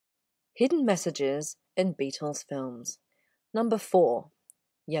Hidden Messages in Beatles Films. Number 4.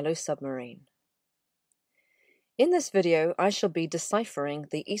 Yellow Submarine. In this video, I shall be deciphering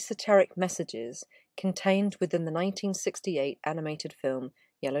the esoteric messages contained within the 1968 animated film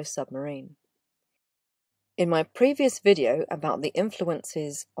Yellow Submarine. In my previous video about the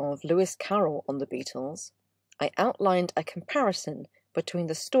influences of Lewis Carroll on the Beatles, I outlined a comparison between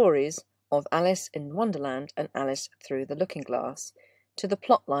the stories of Alice in Wonderland and Alice Through the Looking Glass to the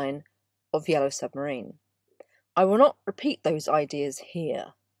plotline of Yellow Submarine. I will not repeat those ideas here,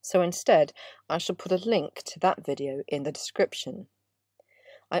 so instead I shall put a link to that video in the description.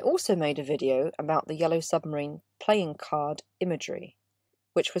 I also made a video about the Yellow Submarine playing card imagery,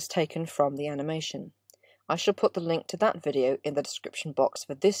 which was taken from the animation. I shall put the link to that video in the description box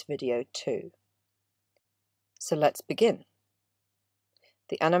for this video too. So let's begin.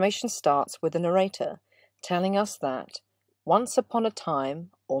 The animation starts with the narrator telling us that once upon a time,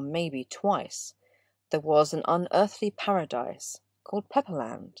 or maybe twice, there was an unearthly paradise called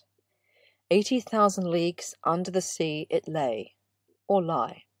Pepperland. 80,000 leagues under the sea it lay, or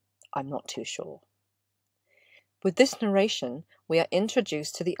lie, I'm not too sure. With this narration, we are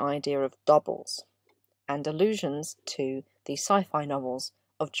introduced to the idea of doubles, and allusions to the sci-fi novels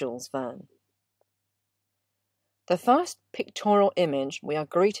of Jules Verne. The first pictorial image we are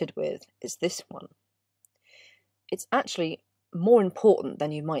greeted with is this one. It's actually more important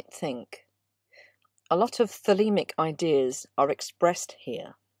than you might think. A lot of thelemic ideas are expressed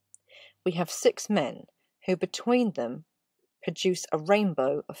here. We have 6 men who between them produce a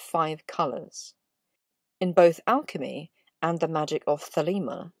rainbow of 5 colours. In both alchemy and the magic of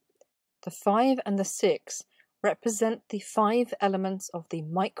thelema, the 5 and the 6 represent the 5 elements of the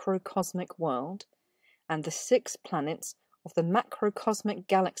microcosmic world and the 6 planets of the macrocosmic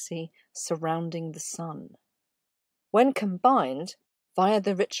galaxy surrounding the Sun. When combined via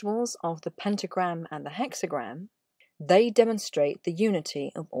the rituals of the pentagram and the hexagram, they demonstrate the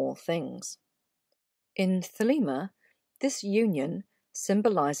unity of all things. In thelema, this union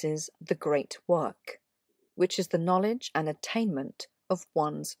symbolizes the great work, which is the knowledge and attainment of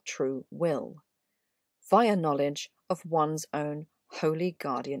one's true will, via knowledge of one's own holy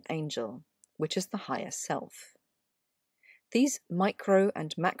guardian angel, which is the higher self. These micro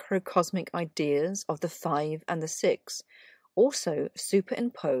and macrocosmic ideas of the 5 and the 6 also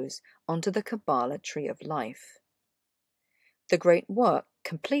superimpose onto the Kabbalah tree of life. The great work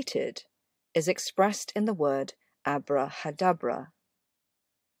completed is expressed in the word abrahadabra.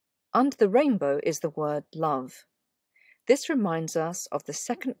 Under the rainbow is the word love. This reminds us of the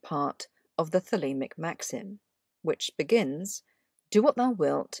second part of the thelemic maxim, which begins, "Do what thou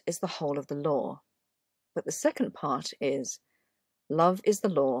wilt is the whole of the law." But the second part is, "Love is the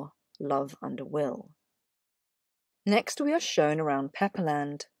law, love under will." Next we are shown around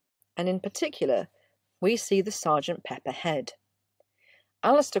Pepperland, and in particular we see the Sergeant Pepper head.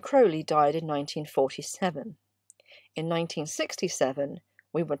 Aleister Crowley died in 1947. In 1967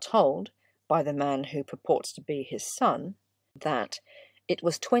 we were told, by the man who purports to be his son, that it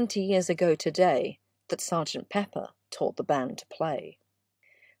was 20 years ago today that Sergeant Pepper taught the band to play.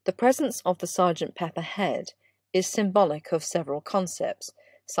 The presence of the Sergeant Pepper head is symbolic of several concepts,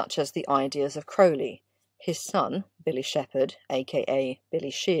 such as the ideas of Crowley, his son, Billy Shepherd, aka Billy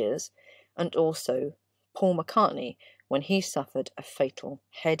Shears, and also Paul McCartney when he suffered a fatal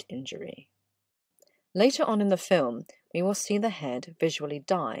head injury. Later on in the film, we will see the head visually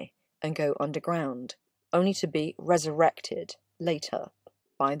die and go underground, only to be resurrected later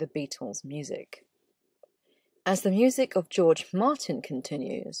by the Beatles' music. As the music of George Martin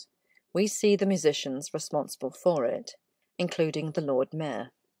continues, we see the musicians responsible for it, including the Lord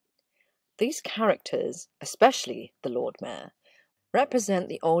Mayor. These characters, especially the Lord Mayor, represent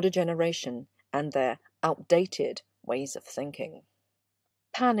the older generation and their outdated ways of thinking.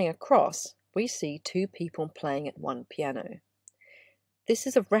 Panning across, we see 2 people playing at one piano. This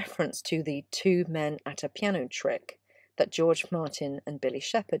is a reference to the 2 men at a piano trick that George Martin and Billy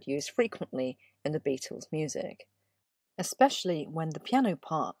Shepherd use frequently in the Beatles' music, especially when the piano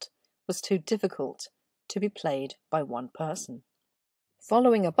part was too difficult to be played by one person.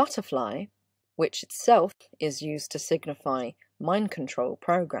 Following a butterfly, which itself is used to signify mind control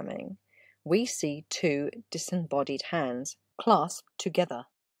programming, we see 2 disembodied hands clasped together.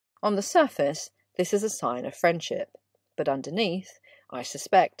 On the surface, this is a sign of friendship, but underneath, I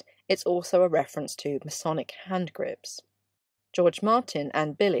suspect, it's also a reference to Masonic hand grips. George Martin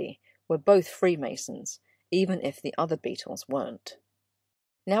and Billy were both Freemasons, even if the other Beatles weren't.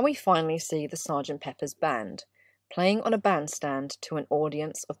 Now we finally see the Sgt. Pepper's Band, playing on a bandstand to an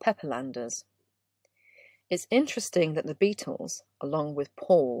audience of Pepperlanders. It's interesting that the Beatles, along with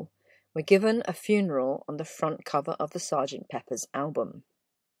Paul, were given a funeral on the front cover of the Sgt. Pepper's album.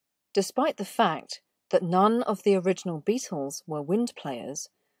 Despite the fact that none of the original Beatles were wind players,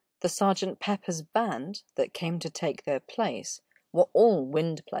 the Sgt. Pepper's band that came to take their place were all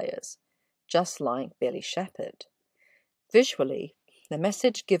wind players, just like Billy Shepherd. Visually, the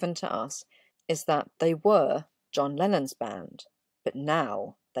message given to us is that they were John Lennon's band, but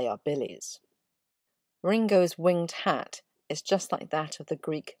now they are Billy's. Ringo's winged hat is just like that of the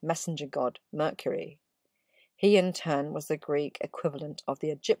Greek messenger god Mercury. He in turn was the Greek equivalent of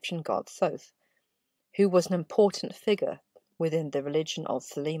the Egyptian god Thoth, who was an important figure within the religion of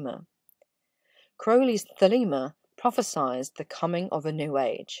Thelema. Crowley's Thelema prophesied the coming of a new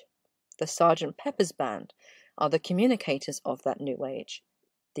age. The Sgt. Pepper's band are the communicators of that new age,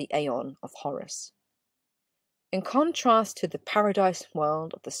 the Aeon of Horus. In contrast to the paradise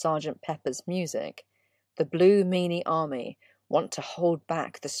world of the Sgt. Pepper's music, the Blue Meanie Army want to hold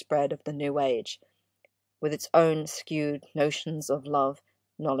back the spread of the new age, with its own skewed notions of love,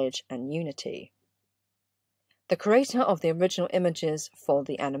 knowledge, and unity. The creator of the original images for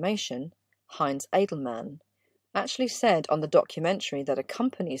the animation, Heinz Edelman, actually said on the documentary that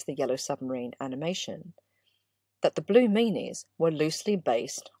accompanies the Yellow Submarine animation that the Blue Meanies were loosely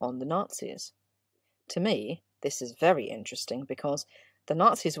based on the Nazis. To me, this is very interesting because the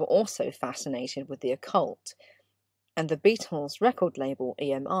Nazis were also fascinated with the occult, and the Beatles' record label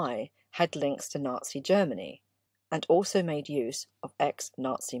EMI had links to Nazi Germany, and also made use of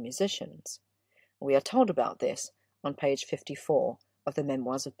ex-Nazi musicians. We are told about this on page 54 of the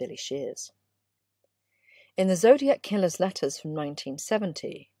Memoirs of Billy Shears. In the Zodiac Killer's letters from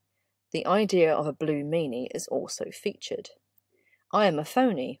 1970, the idea of a blue meanie is also featured. I Am a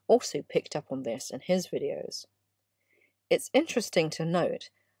Phony also picked up on this in his videos. It's interesting to note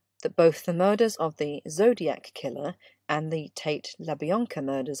that both the murders of the Zodiac Killer and the Tate LaBianca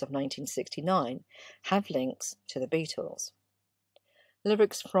murders of 1969 have links to the Beatles.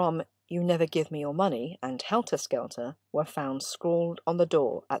 Lyrics from You Never Give Me Your Money and Helter Skelter were found scrawled on the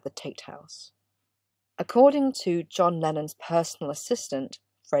door at the Tate House. According to John Lennon's personal assistant,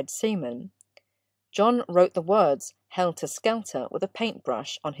 Fred Seaman, John wrote the words Helter Skelter with a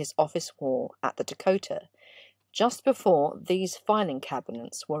paintbrush on his office wall at the Dakota, just before these filing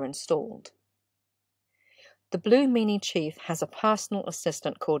cabinets were installed. The Blue Meanie Chief has a personal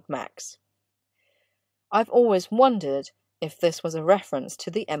assistant called Max. I've always wondered if this was a reference to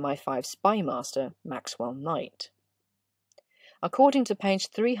the MI5 spy master, Maxwell Knight. According to page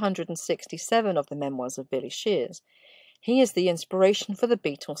 367 of the Memoirs of Billy Shears, he is the inspiration for the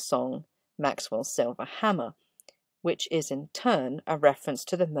Beatles song Maxwell's Silver Hammer, which is in turn a reference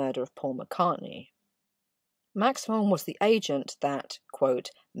to the murder of Paul McCartney. Maxwell was the agent that,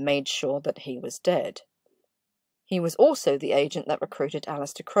 quote, made sure that he was dead. He was also the agent that recruited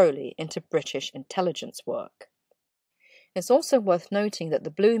Aleister Crowley into British intelligence work. It's also worth noting that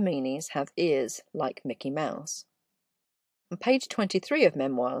the Blue Meanies have ears like Mickey Mouse. On page 23 of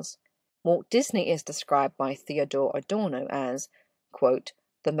Memoirs, Walt Disney is described by Theodore Adorno as, quote,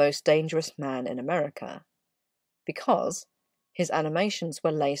 the most dangerous man in America, because his animations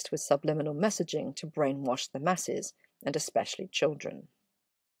were laced with subliminal messaging to brainwash the masses, and especially children.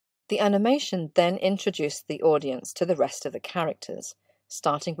 The animation then introduced the audience to the rest of the characters,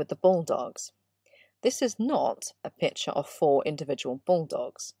 starting with the bulldogs. This is not a picture of 4 individual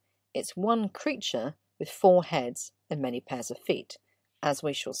bulldogs. It's one creature with 4 heads and many pairs of feet, as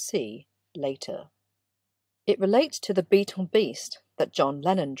we shall see later. It relates to the beetle beast that John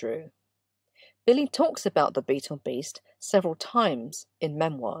Lennon drew. Billy talks about the beetle beast several times in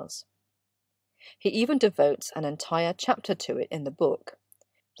Memoirs. He even devotes an entire chapter to it in the book,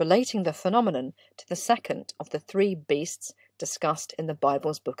 relating the phenomenon to the second of the 3 beasts discussed in the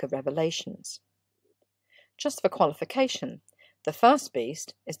Bible's Book of Revelations. Just for qualification, the first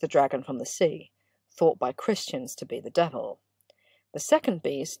beast is the dragon from the sea, thought by Christians to be the devil. The second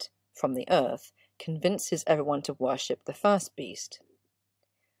beast, from the earth, convinces everyone to worship the first beast.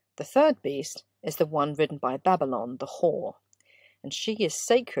 The third beast is the one ridden by Babylon, the whore, and she is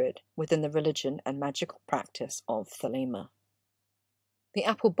sacred within the religion and magical practice of Thelema. The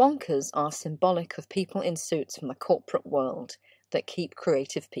apple bonkers are symbolic of people in suits from the corporate world that keep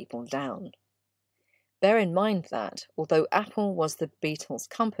creative people down. Bear in mind that, although Apple was the Beatles'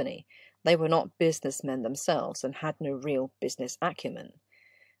 company, they were not businessmen themselves and had no real business acumen.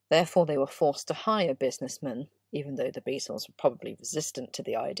 Therefore, they were forced to hire businessmen, even though the Beatles were probably resistant to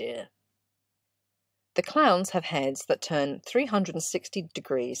the idea. The clowns have heads that turn 360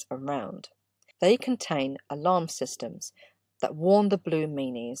 degrees around. They contain alarm systems that warn the Blue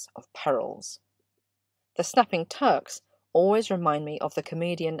Meanies of perils. The Snapping Turks always remind me of the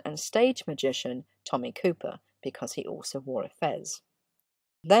comedian and stage magician Tommy Cooper, because he also wore a fez.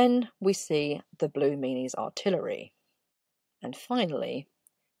 Then we see the Blue Meanie's artillery. And finally,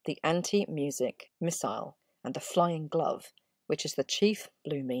 the anti-music missile and the flying glove, which is the chief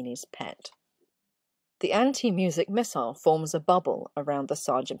Blue Meanie's pet. The anti-music missile forms a bubble around the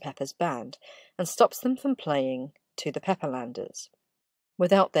Sgt. Pepper's band and stops them from playing to the Pepperlanders.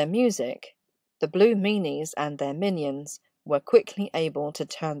 Without their music, the Blue Meanies and their minions were quickly able to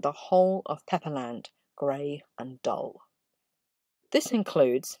turn the whole of Pepperland grey and dull. This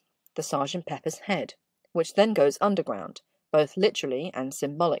includes the Sgt. Pepper's head, which then goes underground, both literally and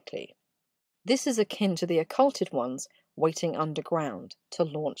symbolically. This is akin to the occulted ones waiting underground to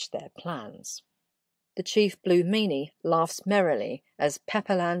launch their plans. The chief Blue Meanie laughs merrily as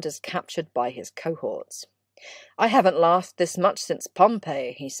Pepperland is captured by his cohorts. "I haven't laughed this much since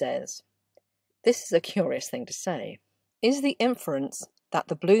Pompeii," he says. This is a curious thing to say. Is the inference that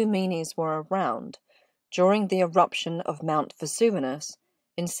the Blue Meanies were around during the eruption of Mount Vesuvius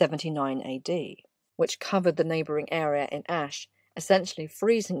in 79 AD, which covered the neighbouring area in ash, essentially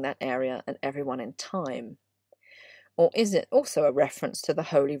freezing that area and everyone in time? Or is it also a reference to the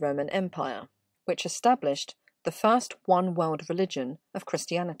Holy Roman Empire, which established the first one-world religion of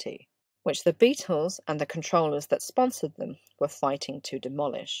Christianity, which the Beatles and the controllers that sponsored them were fighting to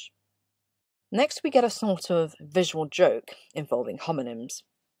demolish? Next we get a sort of visual joke involving homonyms.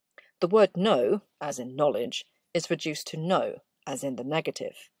 The word know, as in knowledge, is reduced to no, as in the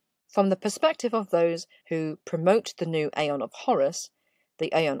negative. From the perspective of those who promote the new Aeon of Horus,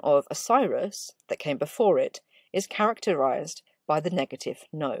 the Aeon of Osiris that came before it is characterized by the negative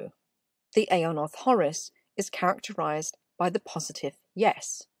no. The Aeon of Horus is characterized by the positive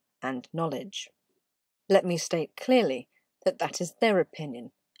yes and knowledge. Let me state clearly that that is their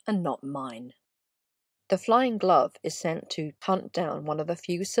opinion and not mine. The flying glove is sent to hunt down one of the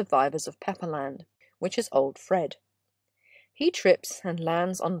few survivors of Pepperland, which is Old Fred. He trips and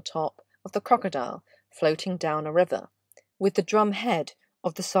lands on top of the crocodile floating down a river, with the drum head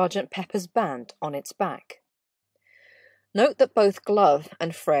of the Sgt. Pepper's band on its back. Note that both Glove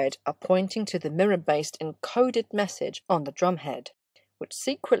and Fred are pointing to the mirror-based encoded message on the drumhead, which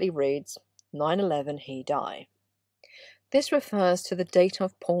secretly reads, 9/11 he die. This refers to the date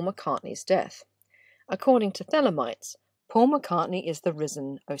of Paul McCartney's death. According to Thelemites, Paul McCartney is the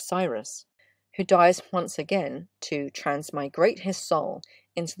risen Osiris, who dies once again to transmigrate his soul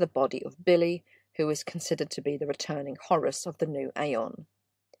into the body of Billy, who is considered to be the returning Horus of the new Aeon.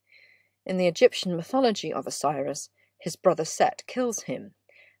 In the Egyptian mythology of Osiris, his brother Set kills him.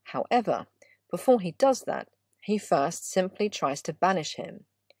 However, before he does that, he first simply tries to banish him.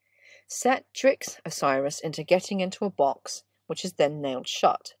 Set tricks Osiris into getting into a box, which is then nailed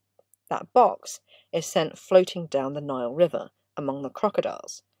shut. That box is sent floating down the Nile River among the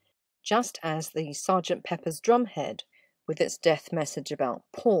crocodiles, just as the Sgt. Pepper's drumhead, with its death message about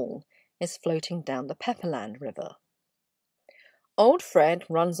Paul, is floating down the Pepperland River. Old Fred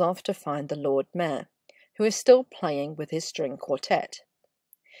runs off to find the Lord Mayor, who is still playing with his string quartet.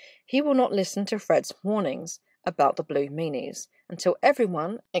 He will not listen to Fred's warnings about the Blue Meanies until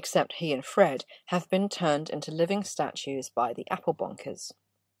everyone, except he and Fred, have been turned into living statues by the Applebonkers.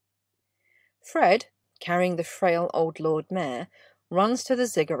 Fred, carrying the frail old Lord Mayor, runs to the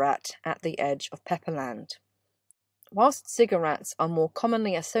ziggurat at the edge of Pepperland. Whilst ziggurats are more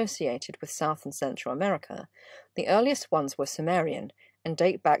commonly associated with South and Central America, the earliest ones were Sumerian and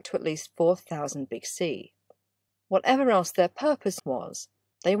date back to at least 4000 BC. Whatever else their purpose was,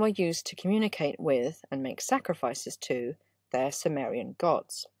 they were used to communicate with and make sacrifices to their Sumerian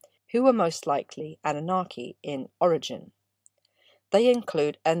gods, who were most likely Anunnaki in origin. They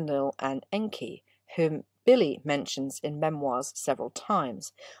include Enlil and Enki, whom Billy mentions in memoirs several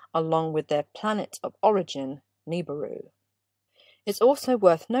times, along with their planet of origin, Nibiru. It's also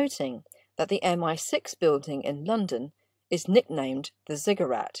worth noting that the MI6 building in London is nicknamed the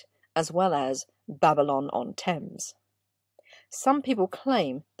Ziggurat, as well as Babylon-on-Thames. Some people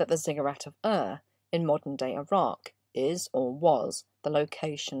claim that the Ziggurat of Ur, in modern-day Iraq, is or was the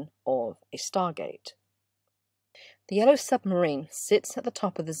location of a Stargate. The yellow submarine sits at the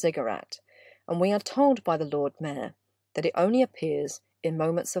top of the ziggurat, and we are told by the Lord Mayor that it only appears in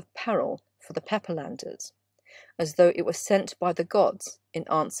moments of peril for the Pepperlanders, as though it was sent by the gods in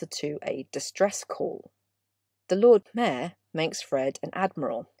answer to a distress call. The Lord Mayor makes Fred an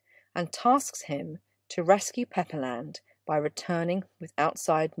admiral and tasks him to rescue Pepperland by returning with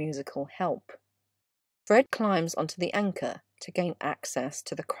outside musical help. Fred climbs onto the anchor to gain access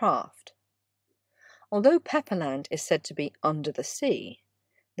to the craft. Although Pepperland is said to be under the sea,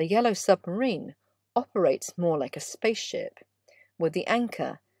 the yellow submarine operates more like a spaceship, with the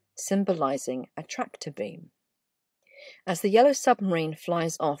anchor symbolising a tractor beam. As the yellow submarine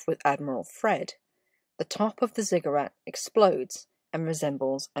flies off with Admiral Fred, the top of the ziggurat explodes and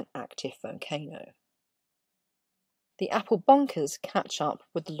resembles an active volcano. The apple bonkers catch up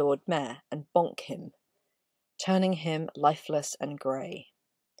with the Lord Mayor and bonk him, turning him lifeless and grey.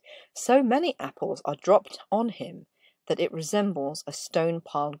 So many apples are dropped on him that it resembles a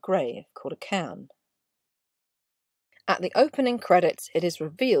stone-piled grave called a cairn. At the opening credits, it is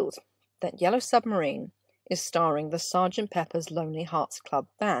revealed that Yellow Submarine is starring the Sgt. Pepper's Lonely Hearts Club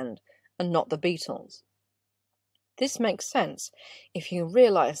Band and not the Beatles. This makes sense if you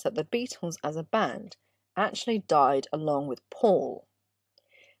realise that the Beatles as a band actually died along with Paul.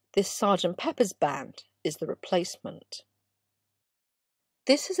 This Sgt. Pepper's Band is the replacement.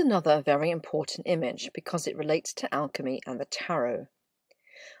 This is another very important image because it relates to alchemy and the tarot.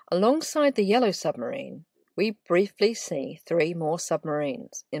 Alongside the Yellow Submarine, we briefly see 3 more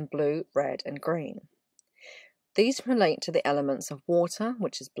submarines in blue, red and green. These relate to the elements of water,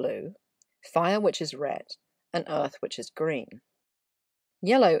 which is blue, fire, which is red, and earth, which is green.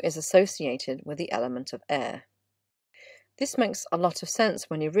 Yellow is associated with the element of air. This makes a lot of sense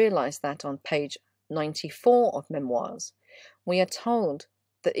when you realise that on page 94 of Memoirs, we are told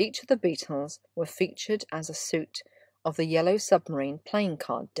that each of the Beatles were featured as a suit of the Yellow Submarine playing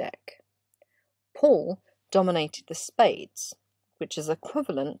card deck. Paul dominated the spades, which is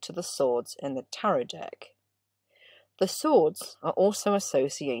equivalent to the swords in the tarot deck. The swords are also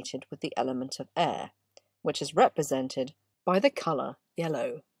associated with the element of air, which is represented by the colour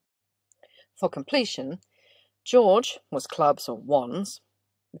yellow. For completion, George was clubs or wands,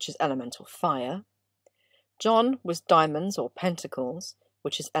 which is elemental fire. John was diamonds or pentacles,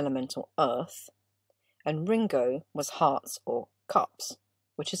 which is elemental earth. And Ringo was hearts or cups,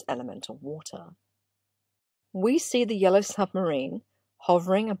 which is elemental water. We see the Yellow Submarine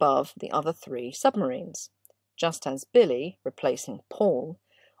hovering above the other 3 submarines, just as Billy, replacing Paul,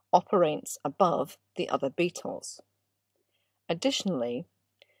 operates above the other Beatles. Additionally,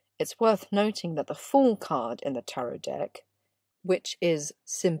 it's worth noting that the Fool card in the tarot deck, which is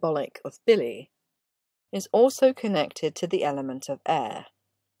symbolic of Billy, is also connected to the element of air.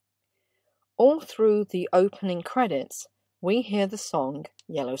 All through the opening credits, we hear the song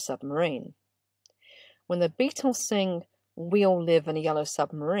Yellow Submarine. When the Beatles sing "We all live in a yellow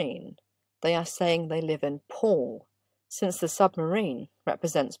submarine," they are saying they live in Paul, since the submarine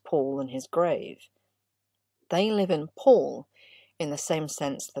represents Paul and his grave. They live in Paul in the same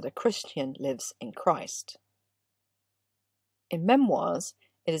sense that a Christian lives in Christ. In Memoirs,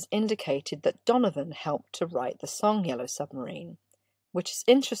 it is indicated that Donovan helped to write the song Yellow Submarine, which is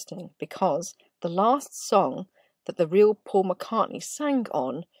interesting because the last song that the real Paul McCartney sang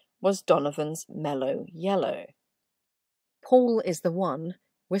on was Donovan's Mellow Yellow. Paul is the one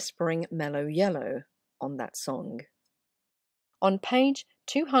whispering Mellow Yellow on that song. On page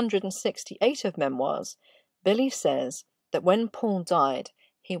 268 of Memoirs, Billy says that when Paul died,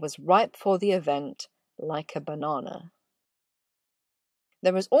 he was ripe for the event like a banana.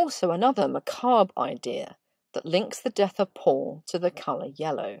 There is also another macabre idea that links the death of Paul to the colour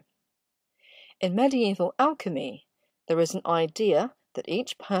yellow. In medieval alchemy, there is an idea that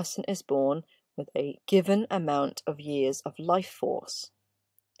each person is born with a given amount of years of life force.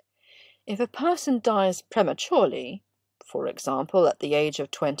 If a person dies prematurely, for example at the age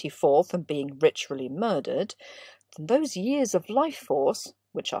of 24 from being ritually murdered, then those years of life force,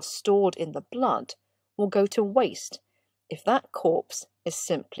 which are stored in the blood, will go to waste if that corpse is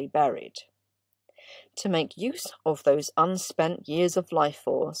simply buried. To make use of those unspent years of life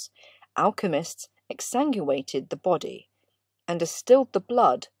force, alchemists exsanguinated the body and distilled the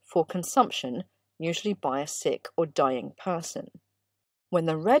blood for consumption, usually by a sick or dying person. When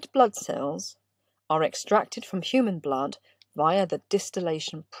the red blood cells are extracted from human blood via the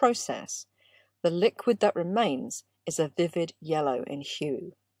distillation process, the liquid that remains is a vivid yellow in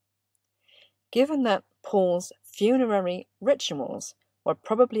hue. Given that Paul's funerary rituals were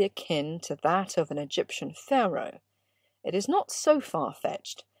probably akin to that of an Egyptian pharaoh, it is not so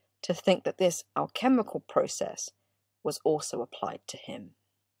far-fetched to think that this alchemical process was also applied to him.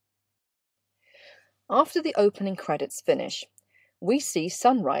 After the opening credits finish, we see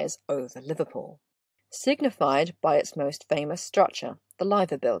sunrise over Liverpool, signified by its most famous structure, the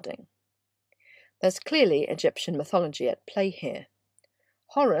Liver Building. There's clearly Egyptian mythology at play here.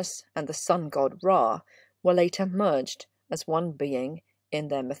 Horus and the sun god Ra were later merged as one being in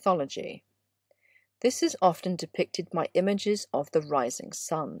their mythology. This is often depicted by images of the rising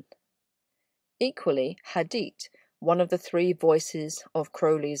sun. Equally, Hadit, one of the 3 voices of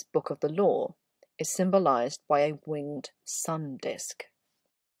Crowley's Book of the Law, is symbolised by a winged sun disk.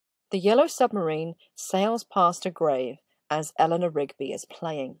 The yellow submarine sails past a grave as Eleanor Rigby is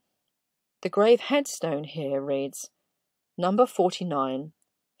playing. The grave headstone here reads, "Number 49,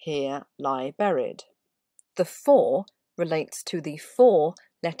 here lie buried." The 4 relates to the 4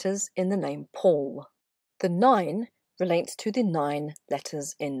 letters in the name Paul. The 9 relates to the 9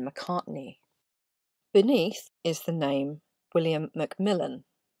 letters in McCartney. Beneath is the name William Macmillan.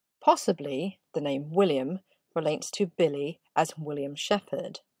 Possibly the name William relates to Billy as William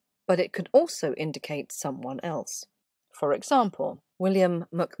Shepherd, but it could also indicate someone else. For example, William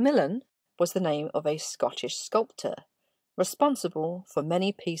Macmillan was the name of a Scottish sculptor, responsible for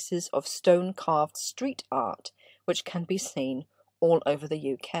many pieces of stone-carved street art which can be seen all over the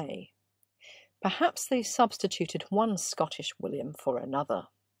UK. Perhaps they substituted one Scottish William for another.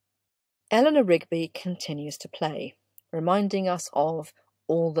 Eleanor Rigby continues to play, reminding us of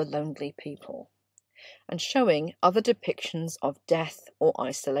All the Lonely People, and showing other depictions of death or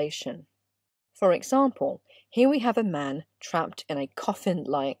isolation. For example, here we have a man trapped in a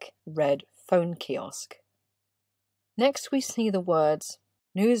coffin-like red phone kiosk. Next we see the words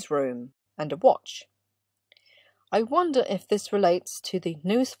newsroom and a watch. I wonder if this relates to the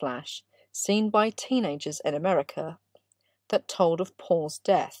newsflash seen by teenagers in America that told of Paul's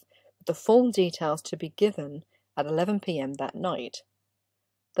death, with the full details to be given at 11 p.m. that night.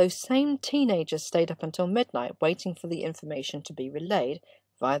 Those same teenagers stayed up until midnight waiting for the information to be relayed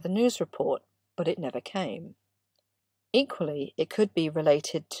via the news report, but it never came. Equally, it could be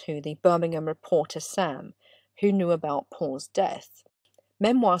related to the Birmingham reporter Sam, who knew about Paul's death.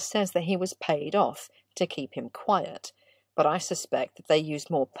 Memoir says that he was paid off to keep him quiet, but I suspect that they used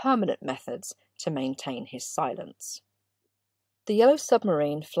more permanent methods to maintain his silence. The yellow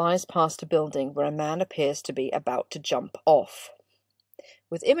submarine flies past a building where a man appears to be about to jump off.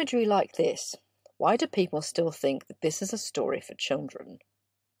 With imagery like this, why do people still think that this is a story for children?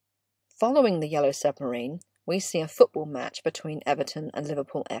 Following the yellow submarine, we see a football match between Everton and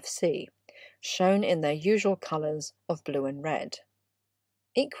Liverpool FC, shown in their usual colours of blue and red.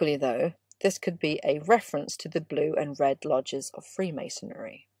 Equally though, this could be a reference to the blue and red lodges of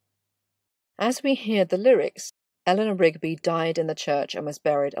Freemasonry. As we hear the lyrics, Eleanor Rigby died in the church and was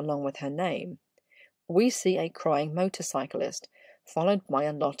buried along with her name, we see a crying motorcyclist, followed by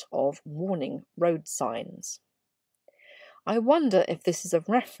a lot of warning road signs. I wonder if this is a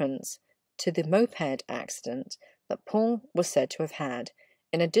reference to the moped accident that Paul was said to have had,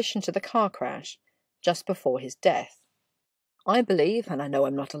 in addition to the car crash, just before his death. I believe, and I know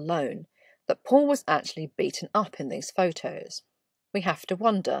I'm not alone, that Paul was actually beaten up in these photos. We have to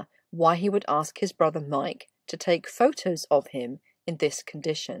wonder why he would ask his brother Mike to take photos of him in this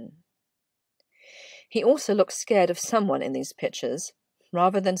condition. He also looks scared of someone in these pictures,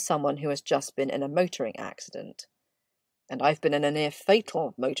 rather than someone who has just been in a motoring accident. And I've been in a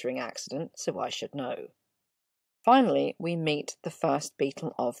near-fatal motoring accident, so I should know. Finally, we meet the first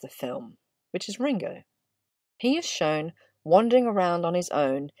Beatle of the film, which is Ringo. He is shown wandering around on his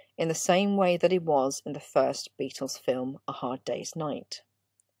own in the same way that he was in the first Beatles film, A Hard Day's Night.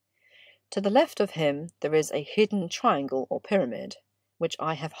 To the left of him, there is a hidden triangle or pyramid, which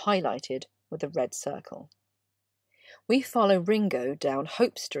I have highlighted with a red circle. We follow Ringo down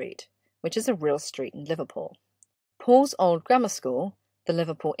Hope Street, which is a real street in Liverpool. Paul's old grammar school, the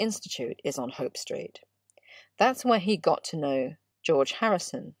Liverpool Institute, is on Hope Street. That's where he got to know George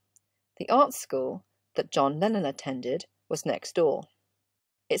Harrison. The art school that John Lennon attended was next door.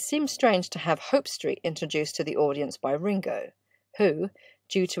 It seems strange to have Hope Street introduced to the audience by Ringo, who,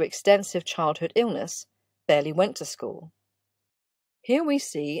 due to extensive childhood illness, barely went to school. Here we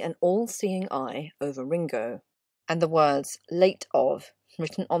see an all-seeing eye over Ringo, and the words "late of"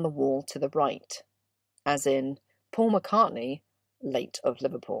 written on the wall to the right, as in Paul McCartney, late of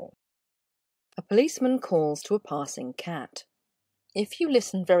Liverpool. A policeman calls to a passing cat. If you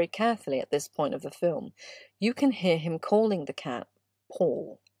listen very carefully at this point of the film, you can hear him calling the cat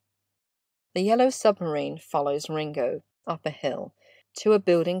Paul. The yellow submarine follows Ringo up a hill to a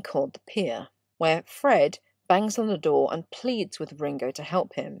building called the Pier, where Fred bangs on the door and pleads with Ringo to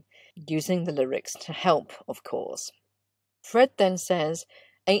help him, using the lyrics to help, of course. Fred then says,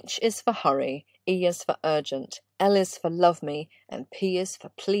 H is for hurry, E is for urgent, L is for love me, and P is for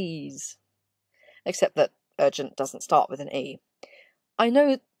please. Except that urgent doesn't start with an E. I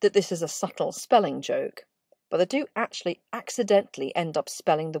know that this is a subtle spelling joke, but they do actually accidentally end up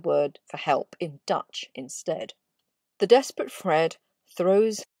spelling the word for help in Dutch instead. The desperate Fred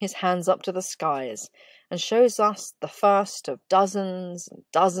throws his hands up to the skies and shows us the first of dozens and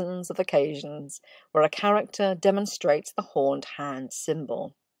dozens of occasions where a character demonstrates the horned hand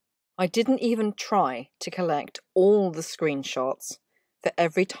symbol. I didn't even try to collect all the screenshots for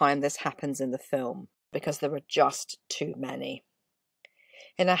every time this happens in the film, because there are just too many.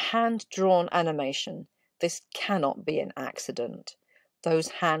 In a hand-drawn animation, this cannot be an accident. Those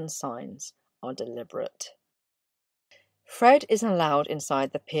hand signs are deliberate. Fred is allowed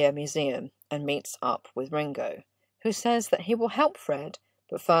inside the Pier Museum and meets up with Ringo, who says that he will help Fred,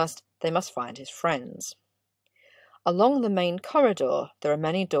 but first they must find his friends. Along the main corridor, there are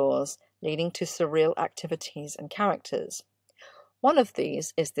many doors leading to surreal activities and characters. One of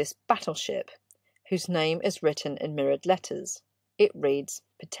these is this battleship, whose name is written in mirrored letters. It reads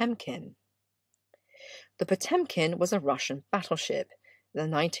Potemkin. The Potemkin was a Russian battleship in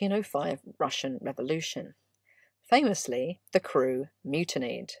the 1905 Russian Revolution. Famously, the crew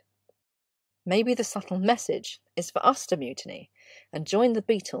mutinied. Maybe the subtle message is for us to mutiny and join the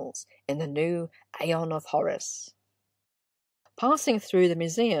Beatles in the new Aeon of Horus. Passing through the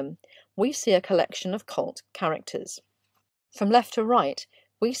museum, we see a collection of cult characters. From left to right,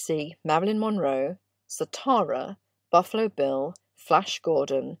 we see Marilyn Monroe, Satara, Buffalo Bill, Flash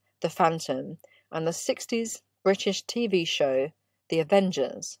Gordon, The Phantom, and the 60s British TV show The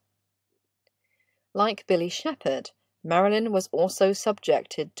Avengers. Like Billy Shepherd, Marilyn was also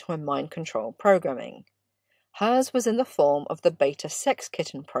subjected to a mind control programming. Hers was in the form of the Beta Sex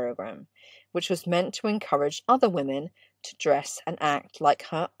Kitten program, which was meant to encourage other women to dress and act like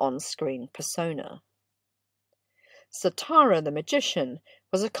her on-screen persona. Satara the Magician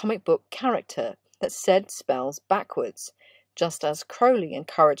was a comic book character that said spells backwards, just as Crowley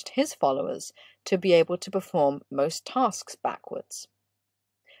encouraged his followers to be able to perform most tasks backwards.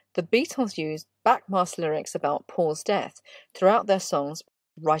 The Beatles used backmasked lyrics about Paul's death throughout their songs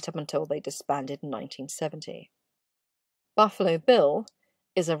right up until they disbanded in 1970. Buffalo Bill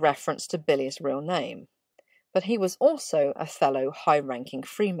is a reference to Billy's real name, but he was also a fellow high-ranking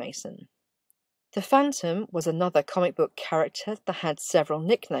Freemason. The Phantom was another comic book character that had several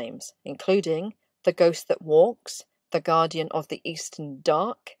nicknames, including the Ghost That Walks, the Guardian of the Eastern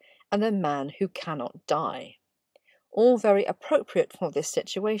Dark, and the Man Who Cannot Die. All very appropriate for this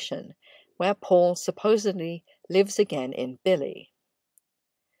situation, where Paul supposedly lives again in Billy.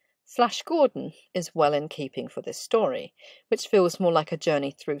 Flash Gordon is well in keeping for this story, which feels more like a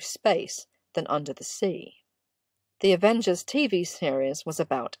journey through space than under the sea. The Avengers TV series was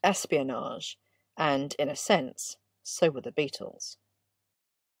about espionage, and, in a sense, so were the Beatles.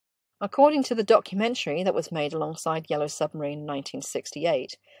 According to the documentary that was made alongside Yellow Submarine in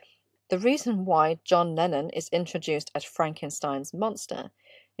 1968, the reason why John Lennon is introduced as Frankenstein's monster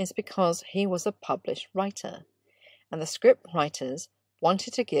is because he was a published writer, and the script writers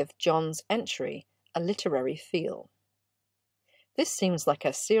wanted to give John's entry a literary feel. This seems like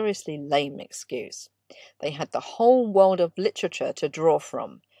a seriously lame excuse. They had the whole world of literature to draw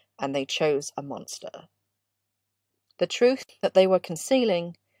from, and they chose a monster. The truth that they were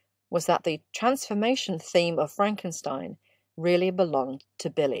concealing was that the transformation theme of Frankenstein really belonged to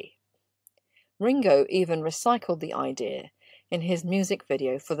Billy. Ringo even recycled the idea in his music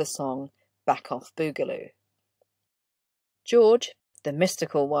video for the song Back Off Boogaloo. George, the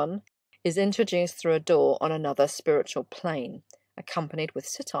mystical one, is introduced through a door on another spiritual plane, accompanied with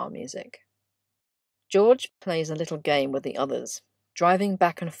sitar music. George plays a little game with the others, driving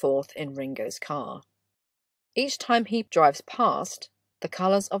back and forth in Ringo's car. Each time he drives past, the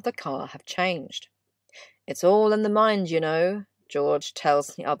colours of the car have changed. "It's all in the mind, you know," George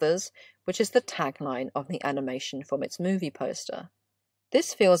tells the others, which is the tagline of the animation from its movie poster.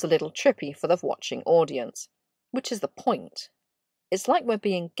 This feels a little trippy for the watching audience, which is the point. It's like we're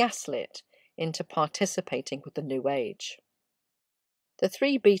being gaslit into participating with the new age. The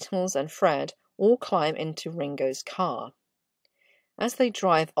three Beatles and Fred all climb into Ringo's car. As they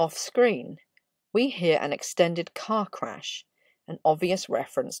drive off-screen, we hear an extended car crash, an obvious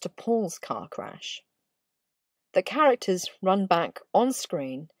reference to Paul's car crash. The characters run back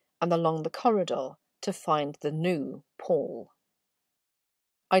on-screen and along the corridor to find the new Paul.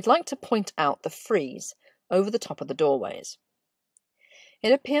 I'd like to point out the frieze over the top of the doorways.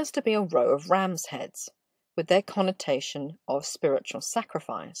 It appears to be a row of ram's heads, with their connotation of spiritual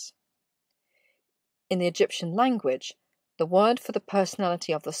sacrifice. In the Egyptian language, the word for the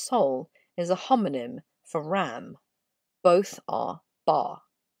personality of the soul is a homonym for ram. Both are Ba.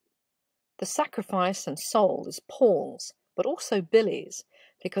 The sacrifice and soul is Paul's, but also Billy's,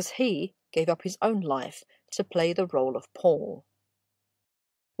 because he gave up his own life to play the role of Paul.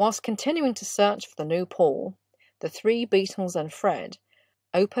 Whilst continuing to search for the new Paul, the three Beatles and Fred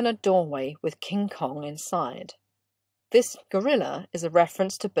open a doorway with King Kong inside. This gorilla is a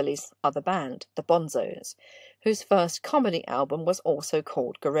reference to Billy's other band, the Bonzos, whose first comedy album was also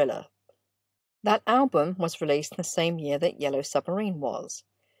called Gorilla. That album was released in the same year that Yellow Submarine was.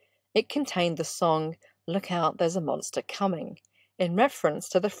 It contained the song "Look Out, There's a Monster Coming," in reference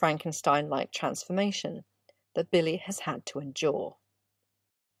to the Frankenstein-like transformation that Billy has had to endure.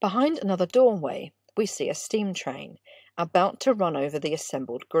 Behind another doorway, we see a steam train, about to run over the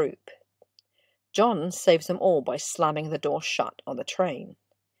assembled group. John saves them all by slamming the door shut on the train.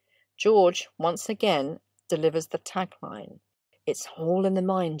 George once again delivers the tagline, "It's all in the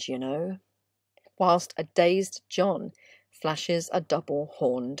mind, you know," whilst a dazed John flashes a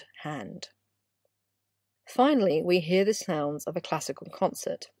double-horned hand. Finally, we hear the sounds of a classical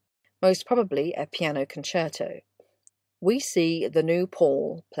concert, most probably a piano concerto. We see the new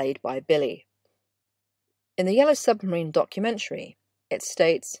Paul played by Billy. In the Yellow Submarine documentary, it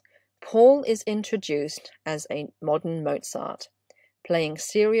states, Paul is introduced as a modern Mozart, playing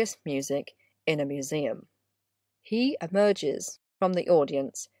serious music in a museum. He emerges from the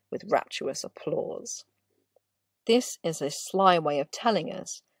audience with rapturous applause. This is a sly way of telling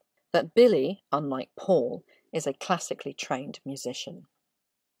us that Billy, unlike Paul, is a classically trained musician.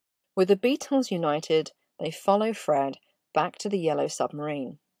 With the Beatles united, they follow Fred back to the Yellow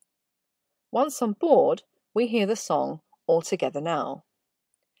Submarine. Once on board, we hear the song "All Together Now."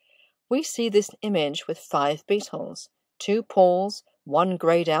 We see this image with 5 Beatles, 2 Pauls, 1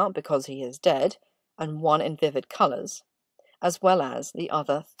 greyed out because he is dead, and 1 in vivid colours, as well as the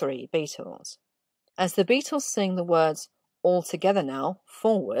other 3 Beatles. As the Beatles sing the words "All Together Now"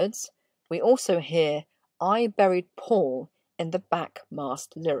 forwards, we also hear "I Buried Paul" in the back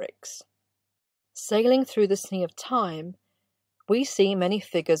mast lyrics. Sailing through the sea of time, we see many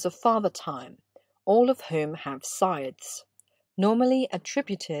figures of Father Time, all of whom have scythes, normally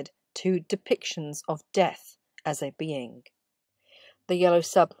attributed to depictions of death as a being. The Yellow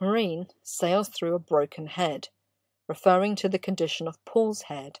Submarine sails through a broken head, referring to the condition of Paul's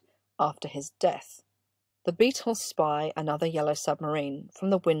head after his death. The Beatles spy another Yellow Submarine from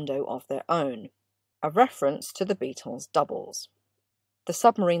the window of their own, a reference to the Beatles' doubles. The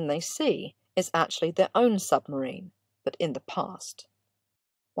submarine they see is actually their own submarine, but in the past.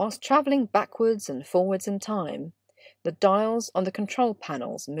 Whilst travelling backwards and forwards in time, the dials on the control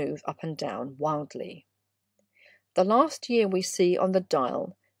panels move up and down wildly. The last year we see on the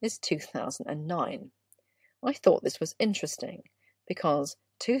dial is 2009. I thought this was interesting, because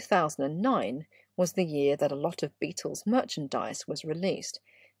 2009 was the year that a lot of Beatles merchandise was released,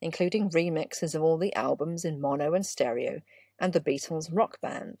 including remixes of all the albums in mono and stereo and the Beatles Rock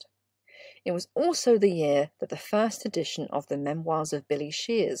Band. It was also the year that the first edition of the Memoirs of Billy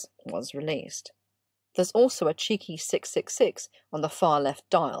Shears was released. There's also a cheeky 666 on the far left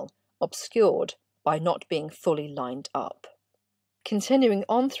dial, obscured by not being fully lined up. Continuing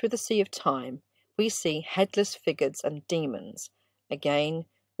on through the Sea of Time, we see headless figures and demons, again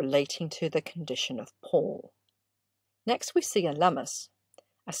relating to the condition of Paul. Next we see a Lammas,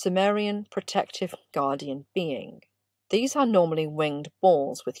 a Sumerian protective guardian being. These are normally winged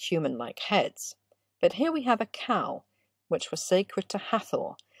balls with human-like heads, but here we have a cow, which was sacred to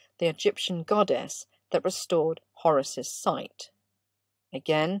Hathor, the Egyptian goddess that restored Horus's sight.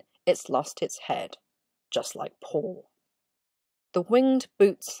 Again, it's lost its head, just like Paul. The winged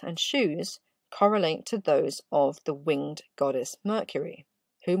boots and shoes correlate to those of the winged goddess Mercury,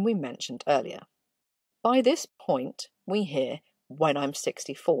 whom we mentioned earlier. By this point, we hear "When I'm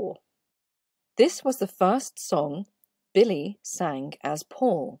 64. This was the first song Billy sang as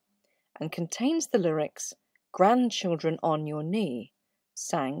Paul, and contains the lyrics "Grandchildren on your knee,"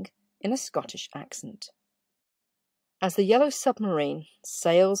 sang in a Scottish accent. As the Yellow Submarine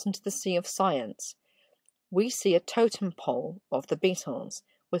sails into the Sea of Science, we see a totem pole of the Beatles,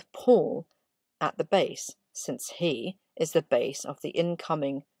 with Paul at the base, since he is the base of the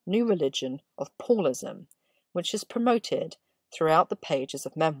incoming new religion of Paulism, which is promoted throughout the pages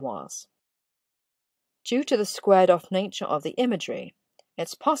of memoirs. Due to the squared-off nature of the imagery,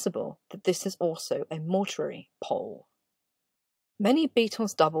 it's possible that this is also a mortuary pole. Many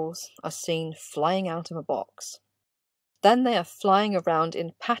Beatles doubles are seen flying out of a box. Then they are flying around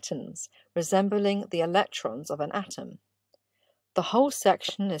in patterns resembling the electrons of an atom. The whole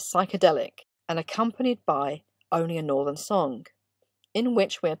section is psychedelic and accompanied by Only a Northern Song, in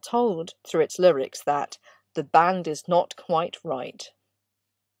which we are told through its lyrics that the band is not quite right.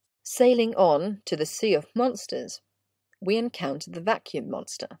 Sailing on to the Sea of Monsters, we encounter the vacuum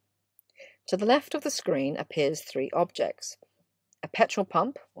monster. To the left of the screen appears 3 objects: a petrol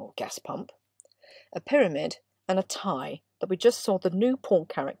pump, or gas pump, a pyramid, and a tie that we just saw the new Paul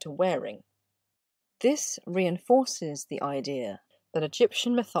character wearing. This reinforces the idea that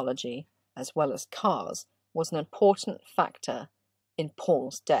Egyptian mythology, as well as cars, was an important factor in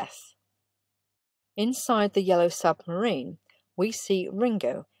Paul's death. Inside the yellow submarine, we see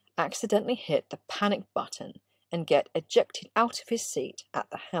Ringo accidentally hit the panic button and get ejected out of his seat at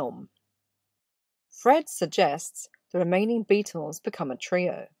the helm. Fred suggests the remaining Beatles become a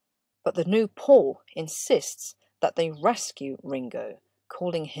trio, but the new Paul insists that they rescue Ringo,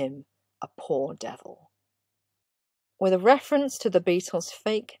 calling him a poor devil. With a reference to the Beatles'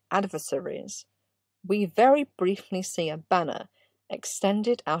 fake adversaries, we very briefly see a banner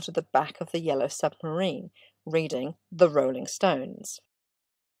extended out of the back of the yellow submarine, reading "The Rolling Stones."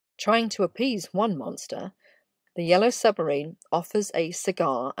 Trying to appease one monster, the yellow submarine offers a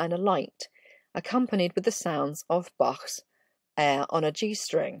cigar and a light, accompanied with the sounds of Bach's Air on a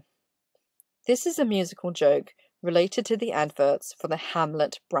G-string. This is a musical joke related to the adverts for the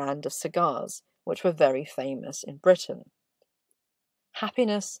Hamlet brand of cigars, which were very famous in Britain.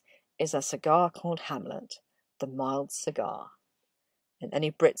 Happiness is a cigar called Hamlet, the mild cigar. And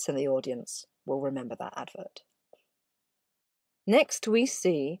any Brits in the audience will remember that advert. Next we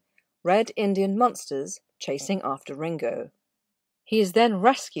see Red Indian monsters chasing after Ringo. He is then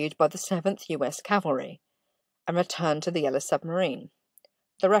rescued by the 7th US Cavalry and returned to the yellow submarine.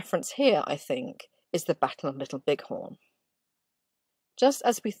 The reference here, I think, is the Battle of Little Bighorn. Just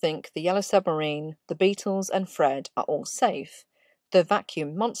as we think the yellow submarine, the Beatles and Fred are all safe, the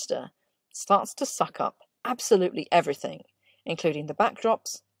vacuum monster starts to suck up absolutely everything, including the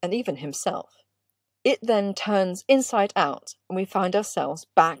backdrops and even himself. It then turns inside out and we find ourselves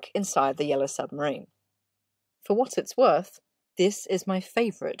back inside the yellow submarine. For what it's worth, this is my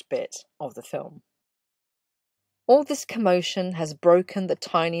favourite bit of the film. All this commotion has broken the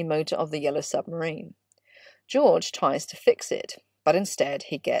tiny motor of the yellow submarine. George tries to fix it, but instead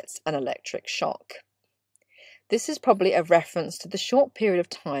he gets an electric shock. This is probably a reference to the short period of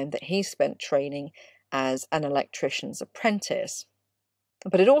time that he spent training as an electrician's apprentice.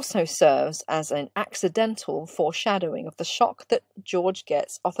 But it also serves as an accidental foreshadowing of the shock that George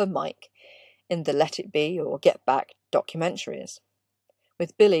gets off a mic in the Let It Be or Get Back documentaries,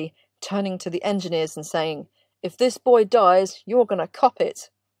 with Billy turning to the engineers and saying, "If this boy dies, you're going to cop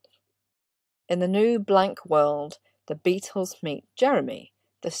it." In the new blank world, the Beatles meet Jeremy,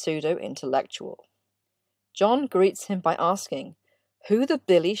 the pseudo-intellectual. John greets him by asking, "Who the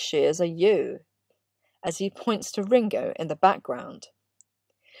Billy Shears are you?" as he points to Ringo in the background.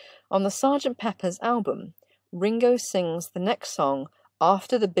 On the Sgt. Pepper's album, Ringo sings the next song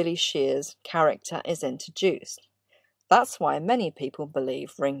after the Billy Shears character is introduced. That's why many people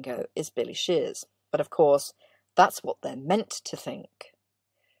believe Ringo is Billy Shears, but of course, that's what they're meant to think.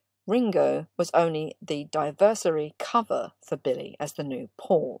 Ringo was only the diversary cover for Billy as the new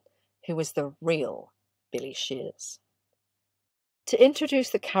Paul, who was the real Billy Shears. To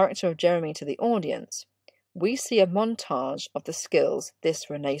introduce the character of Jeremy to the audience, we see a montage of the skills this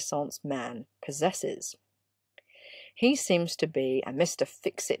Renaissance man possesses. He seems to be a Mr.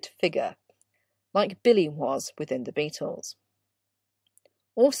 Fix-It figure, like Billy was within the Beatles.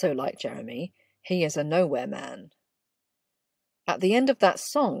 Also like Jeremy, he is a nowhere man. At the end of that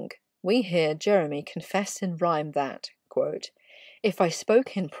song, we hear Jeremy confess in rhyme that, quote, "If I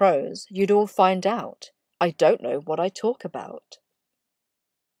spoke in prose, you'd all find out. I don't know what I talk about."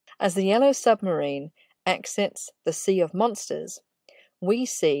 As the yellow submarine exits the Sea of Monsters, we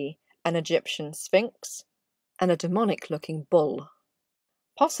see an Egyptian sphinx and a demonic-looking bull.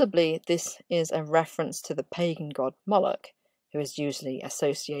 Possibly this is a reference to the pagan god Moloch, who is usually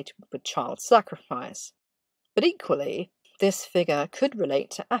associated with child sacrifice. But equally, this figure could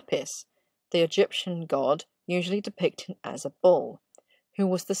relate to Apis, the Egyptian god usually depicted as a bull, who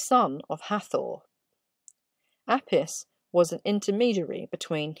was the son of Hathor. Apis was an intermediary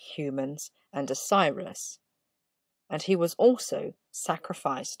between humans and Osiris, and he was also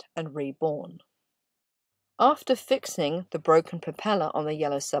sacrificed and reborn. After fixing the broken propeller on the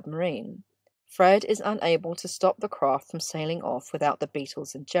yellow submarine, Fred is unable to stop the craft from sailing off without the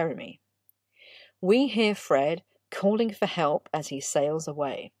Beatles and Jeremy. We hear Fred calling for help as he sails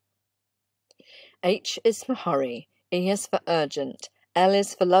away. H is for hurry, E is for urgent, L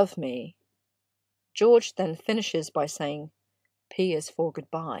is for love me. George then finishes by saying, P is for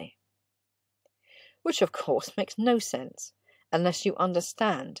goodbye. Which of course makes no sense, unless you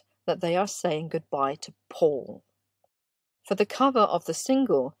understand that they are saying goodbye to Paul. For the cover of the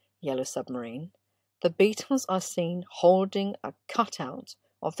single Yellow Submarine, the Beatles are seen holding a cutout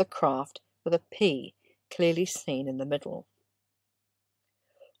of the craft with a P clearly seen in the middle.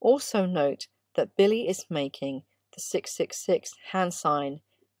 Also note that Billy is making the 666 hand sign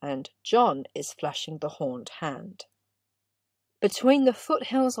and John is flashing the horned hand. Between the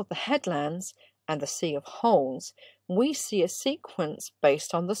foothills of the headlands and the Sea of Holes, we see a sequence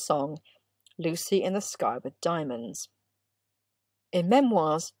based on the song Lucy in the Sky with Diamonds. In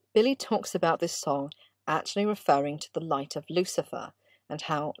Memoirs, Billy talks about this song actually referring to the light of Lucifer and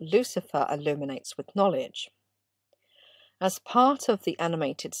how Lucifer illuminates with knowledge. As part of the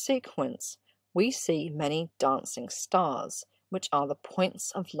animated sequence, we see many dancing stars, which are the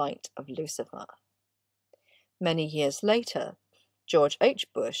points of light of Lucifer. Many years later, George H.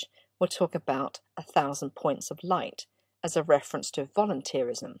 Bush will talk about 1,000 points of light as a reference to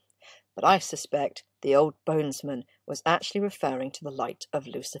volunteerism, but I suspect the old bonesman was actually referring to the light of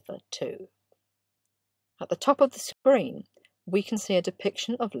Lucifer too. At the top of the screen, we can see a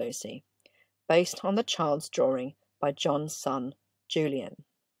depiction of Lucy, based on the child's drawing by John's son, Julian.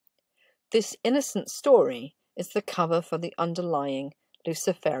 This innocent story is the cover for the underlying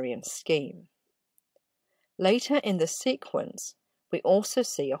Luciferian scheme. Later in the sequence, we also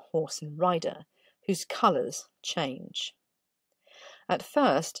see a horse and rider whose colours change. At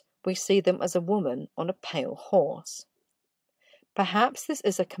first, we see them as a woman on a pale horse. Perhaps this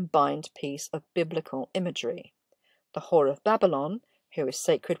is a combined piece of biblical imagery. The whore of Babylon, who is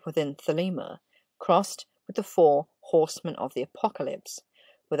sacred within Thelema, crossed with the 4 horsemen of the apocalypse,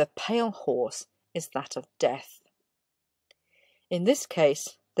 with a pale horse is that of death. In this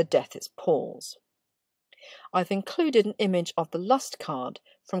case, the death is Paul's. I've included an image of the lust card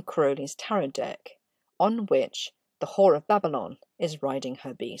from Crowley's tarot deck, on which the whore of Babylon is riding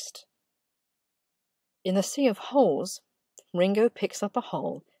her beast. In the Sea of Holes, Ringo picks up a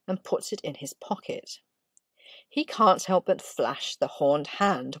hole and puts it in his pocket. He can't help but flash the horned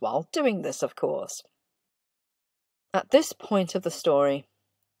hand while doing this, of course. At this point of the story,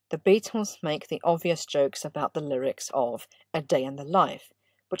 the Beatles make the obvious jokes about the lyrics of A Day in the Life,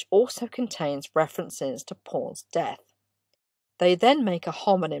 which also contains references to Paul's death. They then make a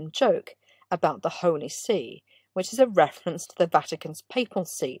homonym joke about the Holy See, which is a reference to the Vatican's papal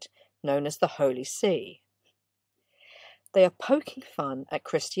seat, known as the Holy See. They are poking fun at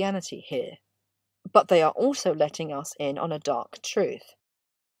Christianity here, but they are also letting us in on a dark truth,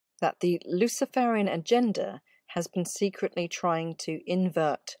 that the Luciferian agenda has been secretly trying to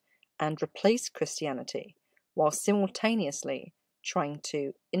invert and replace Christianity, while simultaneously trying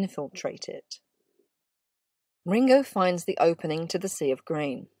to infiltrate it. Ringo finds the opening to the Sea of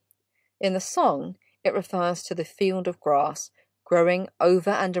Green. In the song, it refers to the field of grass growing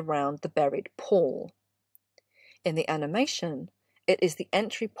over and around the buried Paul. In the animation, it is the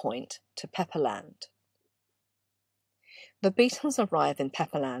entry point to Pepperland. The Beatles arrive in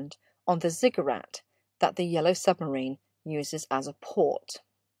Pepperland on the ziggurat that the Yellow Submarine uses as a port.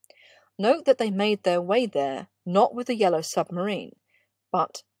 Note that they made their way there not with the Yellow Submarine,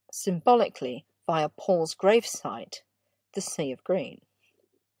 but symbolically via Paul's gravesite, the Sea of Green.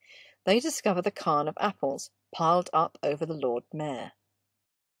 They discover the cairn of apples piled up over the Lord Mayor.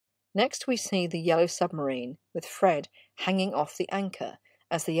 Next we see the Yellow Submarine with Fred hanging off the anchor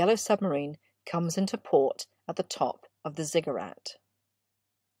as the Yellow Submarine comes into port at the top of the ziggurat.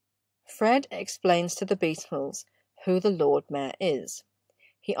 Fred explains to the Beatles who the Lord Mayor is.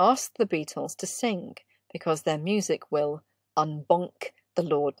 He asks the Beatles to sing because their music will unbonk the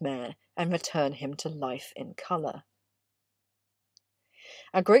Lord Mayor and return him to life in colour.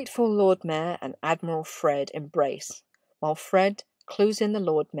 A grateful Lord Mayor and Admiral Fred embrace, while Fred clues in the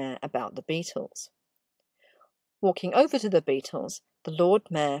Lord Mayor about the Beatles. Walking over to the Beatles, the Lord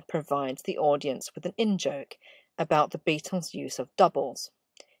Mayor provides the audience with an in-joke about the Beatles' use of doubles.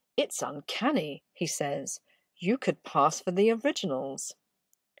 "It's uncanny," he says. "You could pass for the originals."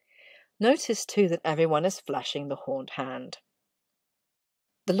 Notice too that everyone is flashing the horned hand.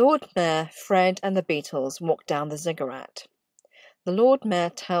 The Lord Mayor, Fred and the Beatles walk down the ziggurat. The Lord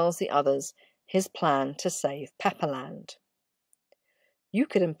Mayor tells the others his plan to save Pepperland. "You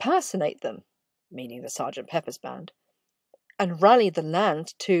could impersonate them," meaning the Sgt. Pepper's Band, "and rally the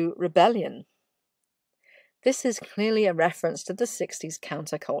land to rebellion." This is clearly a reference to the 60s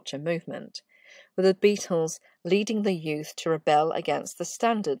counterculture movement, with the Beatles leading the youth to rebel against the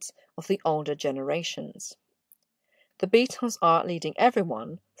standards of the older generations. The Beatles are leading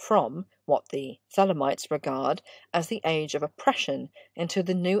everyone from what the Thelemites regard as the age of oppression into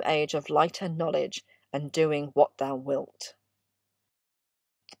the new age of light and knowledge and doing what thou wilt.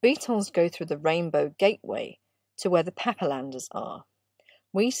 The Beatles go through the Rainbow Gateway to where the Pepperlanders are.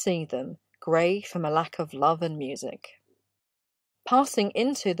 We see them grey from a lack of love and music. Passing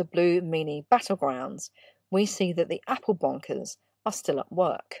into the Blue Meanie battlegrounds, we see that the Apple Bonkers are still at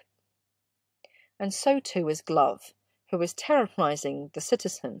work. And so too is Glove, who is terrorizing the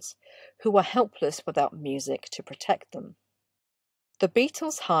citizens, who are helpless without music to protect them. The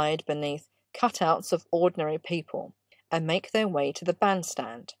Beatles hide beneath cutouts of ordinary people and make their way to the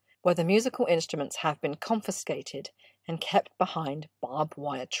bandstand, where the musical instruments have been confiscated and kept behind barbed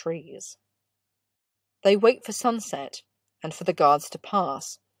wire trees. They wait for sunset and for the guards to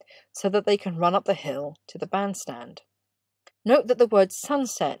pass, so that they can run up the hill to the bandstand. Note that the word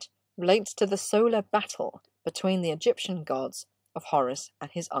sunset relates to the solar battle between the Egyptian gods of Horus and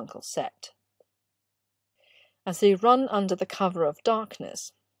his uncle Set. As they run under the cover of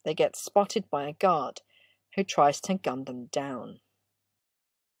darkness, they get spotted by a guard who tries to gun them down.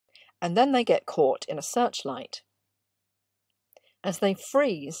 And then they get caught in a searchlight. As they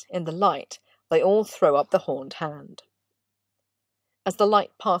freeze in the light, they all throw up the horned hand. As the light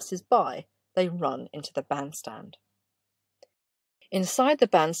passes by, they run into the bandstand. Inside the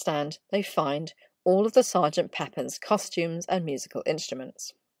bandstand, they find all of the Sgt. Pepper's costumes and musical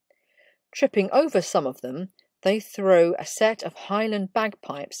instruments. Tripping over some of them, they throw a set of Highland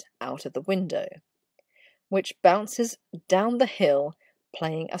bagpipes out of the window, which bounces down the hill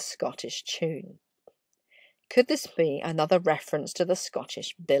playing a Scottish tune. Could this be another reference to the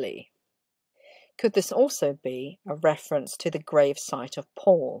Scottish Billy? Could this also be a reference to the grave site of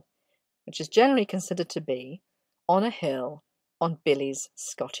Paul, which is generally considered to be on a hill on Billy's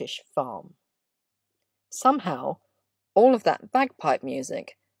Scottish farm? Somehow, all of that bagpipe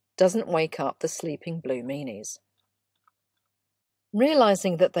music doesn't wake up the sleeping Blue Meanies.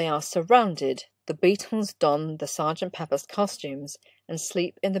 Realizing that they are surrounded, the Beatles don the Sgt. Pepper's costumes and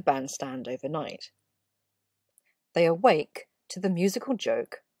sleep in the bandstand overnight. They awake to the musical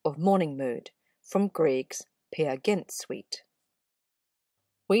joke of Morning Mood from Grieg's Peer Gynt suite.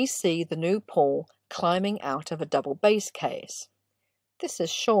 We see the new Paul climbing out of a double bass case. This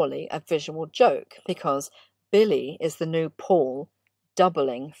is surely a visual joke because Billy is the new Paul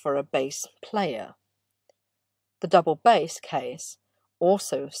doubling for a bass player. The double bass case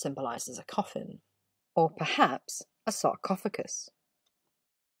also symbolises a coffin, or perhaps a sarcophagus.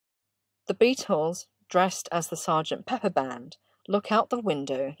 The Beatles, dressed as the Sgt. Pepper Band, look out the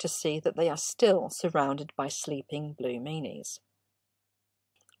window to see that they are still surrounded by sleeping Blue Meanies.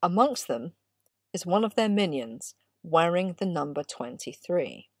 Amongst them is one of their minions wearing the number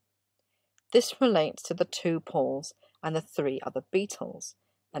 23. This relates to the two Pauls and the three other Beatles,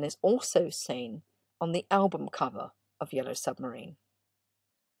 and is also seen on the album cover of Yellow Submarine.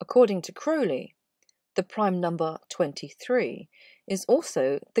 According to Crowley, the prime number 23 is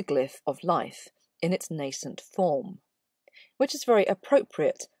also the glyph of life in its nascent form, which is very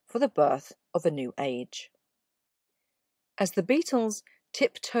appropriate for the birth of a new age. As the Beatles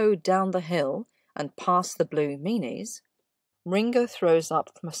tiptoe down the hill and past the Blue Meanies, Ringo throws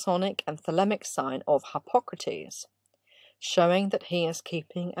up the Masonic and Thelemic sign of Hippocrates, showing that he is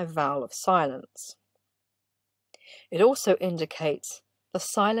keeping a vow of silence. It also indicates the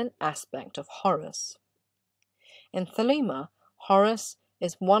silent aspect of Horus. In Thelema, Horus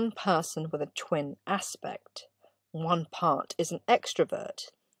is one person with a twin aspect. One part is an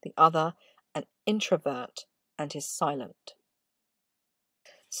extrovert, the other an introvert, and is silent.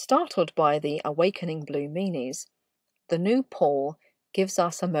 Startled by the awakening Blue Meanies, the new Paul gives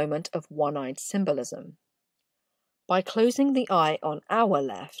us a moment of one-eyed symbolism. By closing the eye on our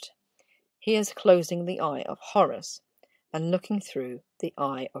left, he is closing the eye of Horus and looking through the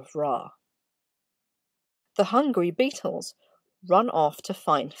eye of Ra. The hungry Beatles run off to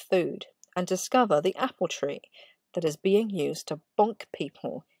find food and discover the apple tree that is being used to bonk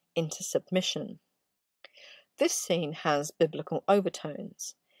people into submission. This scene has biblical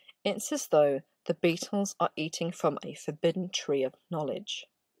overtones. It's as though the Beatles are eating from a forbidden tree of knowledge.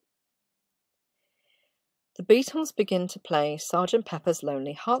 The Beatles begin to play Sgt. Pepper's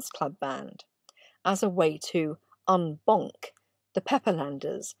Lonely Hearts Club Band as a way to unbonk the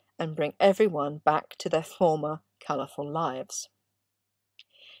Pepperlanders and bring everyone back to their former colourful lives.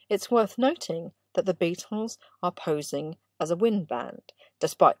 It's worth noting that the Beatles are posing as a wind band,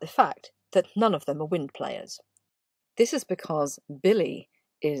 despite the fact that none of them are wind players. This is because Billy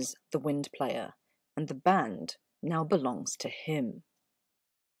is the wind player, and the band now belongs to him.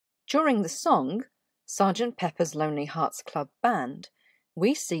 During the song, Sgt. Pepper's Lonely Hearts Club Band,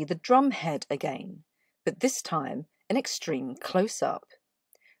 we see the drumhead again, but this time in extreme close-up.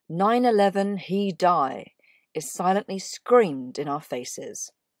 9/11, he die, is silently screamed in our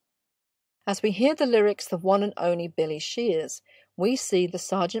faces. As we hear the lyrics The One and Only Billy Shears, we see the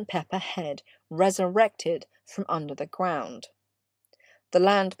Sgt. Pepper head resurrected from under the ground. The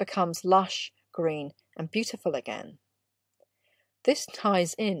land becomes lush, green, and beautiful again. This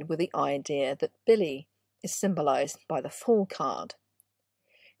ties in with the idea that Billy is symbolised by the Fool card.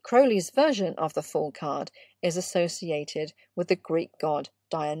 Crowley's version of the Fool card is associated with the Greek god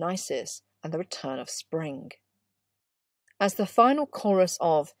Dionysus and the return of spring. As the final chorus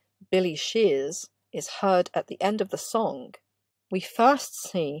of Billy Shears is heard at the end of the song, we first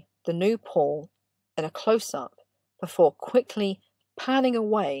see the new Paul in a close-up before quickly panning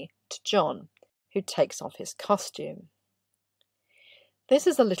away to John, who takes off his costume. This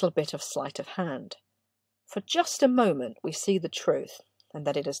is a little bit of sleight of hand. For just a moment we see the truth, and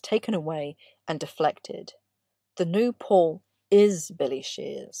that it is taken away and deflected. The new Paul is Billy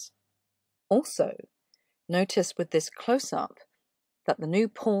Shears. Also, notice with this close-up that the new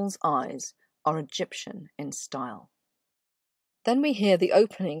Paul's eyes are Egyptian in style. Then we hear the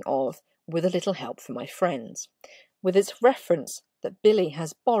opening of With a Little Help from My Friends, with its reference that Billy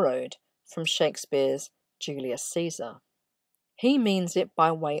has borrowed from Shakespeare's Julius Caesar. He means it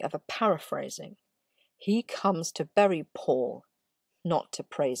by way of a paraphrasing. He comes to bury Paul, not to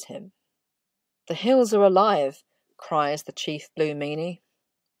praise him. The hills are alive, cries the chief blue meanie.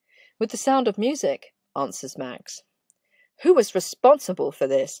 With the sound of music, answers Max. Who is responsible for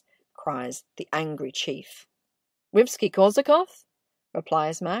this? Cries the angry chief. Rimsky-Korsakov?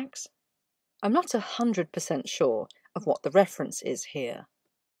 Replies Max. I'm not 100% sure of what the reference is here.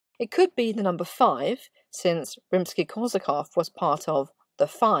 It could be the number 5, since Rimsky-Korsakov was part of The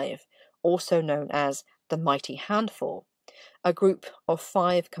Five, also known as the Mighty Handful, a group of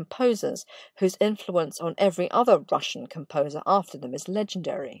 5 composers whose influence on every other Russian composer after them is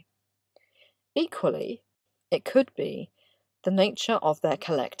legendary. Equally, it could be the nature of their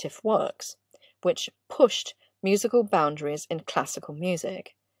collective works, which pushed musical boundaries in classical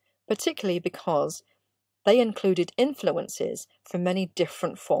music, particularly because they included influences from many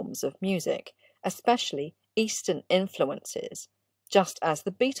different forms of music, especially Eastern influences, just as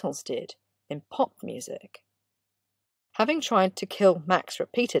the Beatles did in pop music. Having tried to kill Max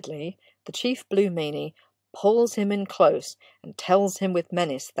repeatedly, the chief blue meanie pulls him in close and tells him with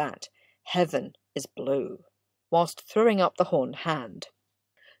menace that heaven is blue, whilst throwing up the horned hand.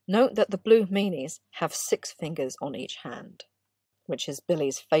 Note that the blue meanies have 6 fingers on each hand, which is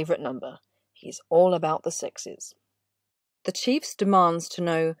Billy's favourite number. He's all about the 6s. The chiefs demands to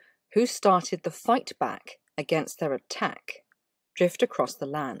know who started the fight back against their attack, drift across the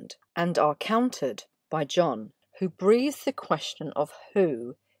land, and are countered by John, who breathes the question of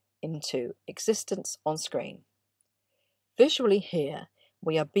who into existence on screen. Visually here,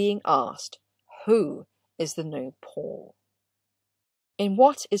 we are being asked, who is the new Paul? In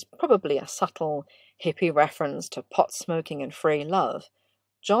what is probably a subtle hippie reference to pot smoking and free love,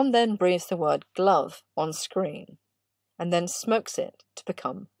 John then breathes the word glove on screen, and then smokes it to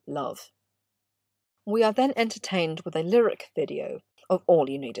become love. We are then entertained with a lyric video of All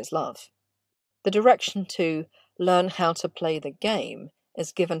You Need Is Love. The direction to learn how to play the game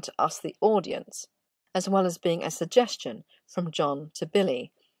is given to us, the audience, as well as being a suggestion from John to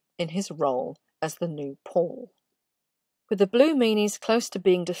Billy in his role as the new Paul. With the Blue Meanies close to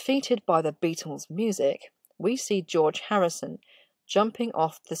being defeated by the Beatles' music, we see George Harrison jumping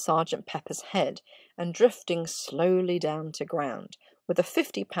off the Sgt. Pepper's head and drifting slowly down to ground, with a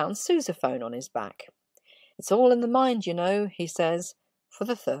 50-pound sousaphone on his back. It's all in the mind, you know, he says, for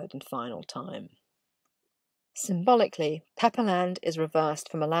the 3rd and final time. Symbolically, Pepperland is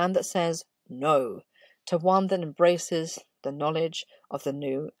reversed from a land that says no to one that embraces the knowledge of the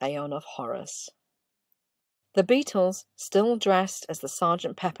new Aeon of Horus. The Beatles, still dressed as the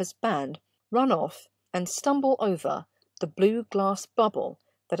Sgt. Pepper's band, run off and stumble over the blue glass bubble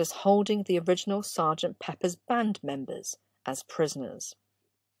that is holding the original Sgt. Pepper's band members as prisoners.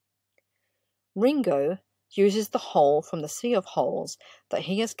 Ringo uses the hole from the sea of holes that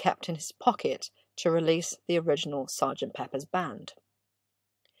he has kept in his pocket to release the original Sgt. Pepper's band.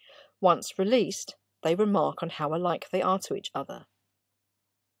 Once released, they remark on how alike they are to each other.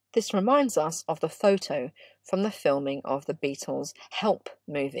 This reminds us of the photo from the filming of the Beatles' Help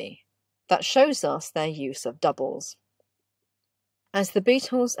movie that shows us their use of doubles. As the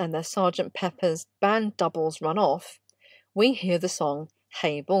Beatles and their Sgt. Pepper's band doubles run off, we hear the song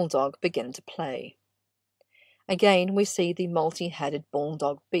Hey Bulldog begin to play. Again, we see the multi-headed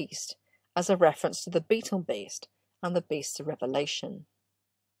bulldog beast as a reference to the Beetle Beast and the Beasts of Revelation.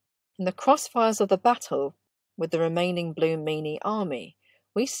 In the crossfires of the battle with the remaining Blue Meanie army,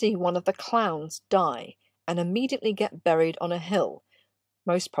 we see one of the clowns die and immediately get buried on a hill,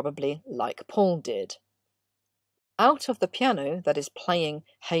 most probably like Paul did. Out of the piano that is playing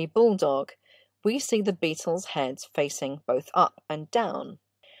Hey Bulldog, we see the Beatles' heads facing both up and down.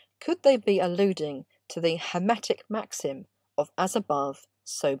 Could they be alluding to the Hermetic maxim of as above,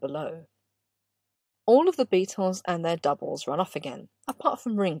 so below? All of the Beatles and their doubles run off again, apart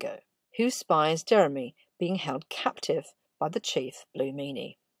from Ringo, who spies Jeremy being held captive by the chief Blue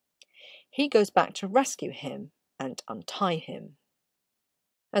Meanie. He goes back to rescue him and untie him.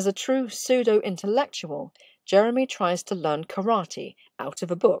 As a true pseudo-intellectual, Jeremy tries to learn karate out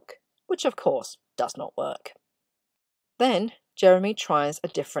of a book, which of course does not work. Then Jeremy tries a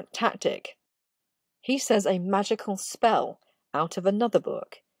different tactic. He says a magical spell out of another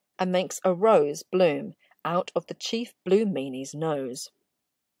book and makes a rose bloom out of the chief Blue Meanie's nose.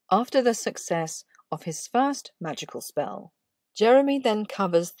 After the success of his first magical spell, Jeremy then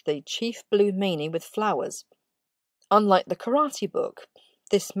covers the chief Blue Meanie with flowers. Unlike the karate book,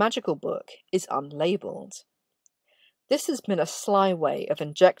 this magical book is unlabelled. This has been a sly way of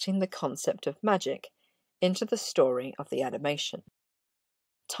injecting the concept of magic into the story of the animation.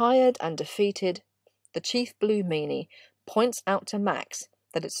 Tired and defeated, the chief Blue Meanie points out to Max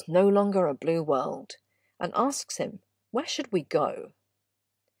that it's no longer a blue world and asks him, "Where should we go?"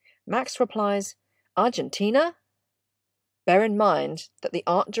 Max replies, "Argentina?" Bear in mind that the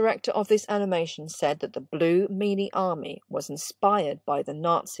art director of this animation said that the Blue Meanie Army was inspired by the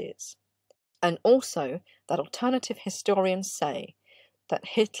Nazis, and also that alternative historians say that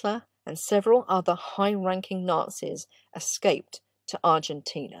Hitler and several other high-ranking Nazis escaped to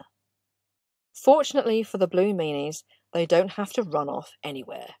Argentina. Fortunately for the Blue Meanies, they don't have to run off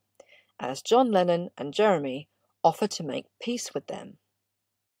anywhere, as John Lennon and Jeremy offer to make peace with them.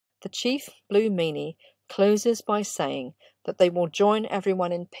 The chief Blue Meanie closes by saying that they will join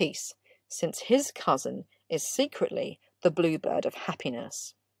everyone in peace, since his cousin is secretly the Bluebird of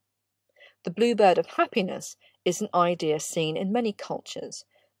Happiness. The Bluebird of Happiness is an idea seen in many cultures,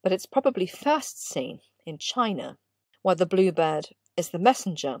 but it's probably first seen in China, where the Bluebird is the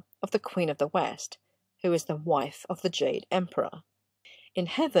messenger of the Queen of the West, who is the wife of the Jade Emperor. In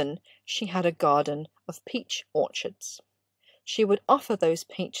heaven, she had a garden of peach orchards. She would offer those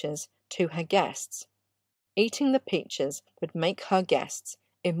peaches to her guests. Eating the peaches would make her guests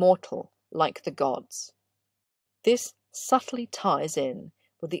immortal like the gods. This subtly ties in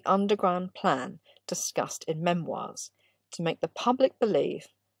with the underground plan discussed in memoirs to make the public believe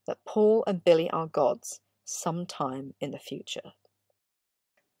that Paul and Billy are gods sometime in the future.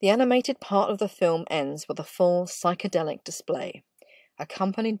 The animated part of the film ends with a full psychedelic display,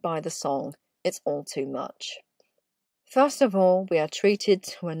 accompanied by the song "It's All Too Much." First of all, we are treated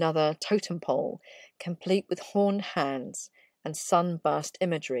to another totem pole, complete with horned hands and sunburst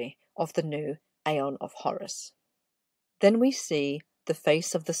imagery of the new Aeon of Horus. Then we see the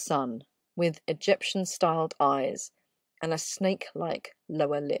face of the sun, with Egyptian-styled eyes and a snake-like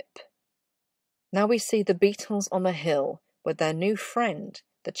lower lip. Now we see the Beatles on the hill with their new friend,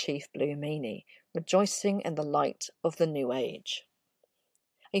 the Chief Blue Meanie, rejoicing in the light of the new age.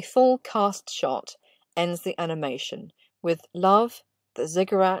 A full cast shot ends the animation, with Love, the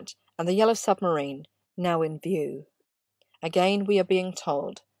Ziggurat, and the Yellow Submarine now in view. Again we are being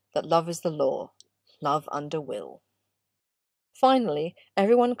told that love is the law, love under will. Finally,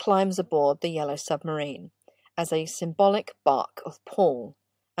 everyone climbs aboard the Yellow Submarine, as a symbolic bark of Paul,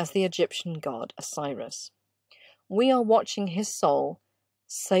 as the Egyptian god Osiris. We are watching his soul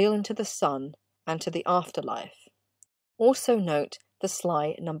sail into the sun and to the afterlife. Also note the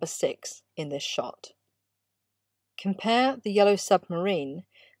sly number 6 in this shot. Compare the Yellow Submarine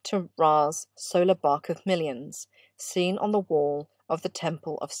to Ra's solar bark of millions, seen on the wall of the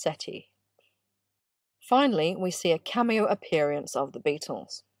Temple of Seti. Finally, we see a cameo appearance of the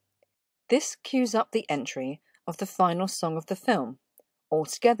Beatles. This cues up the entry of the final song of the film, All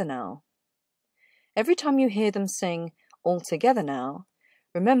Together Now. Every time you hear them sing All Together Now,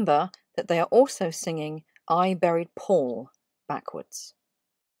 remember that they are also singing I Buried Paul backwards.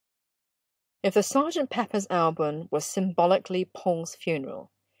 If the Sgt. Pepper's album was symbolically Paul's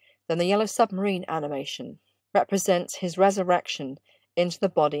funeral, then the Yellow Submarine animation represents his resurrection into the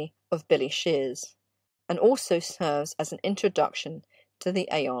body of Billy Shears, and also serves as an introduction to the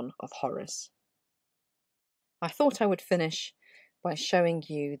Aeon of Horus. I thought I would finish by showing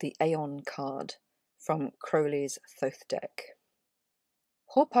you the Aeon card from Crowley's Thoth deck.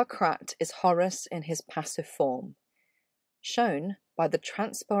 Horpakrat is Horus in his passive form, shown by the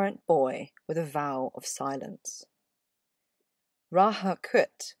transparent boy with a vow of silence.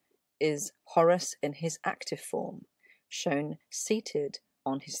 Rahakut is Horus in his active form, shown seated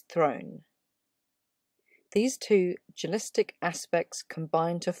on his throne. These two dualistic aspects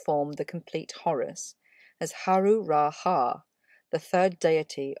combine to form the complete Horus as Haru Ra-Ha, the third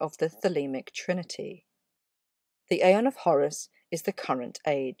deity of the Thelemic Trinity. The Aeon of Horus is the current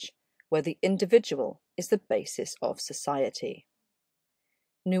age, where the individual is the basis of society.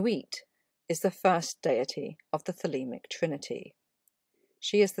 Nuit is the first deity of the thelemic trinity.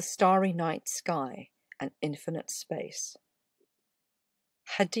 She is the starry night sky and infinite space.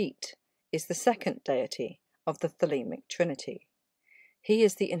 Hadit is the second deity of the thelemic trinity. He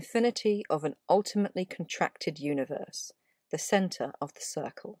is the infinity of an ultimately contracted universe, the centre of the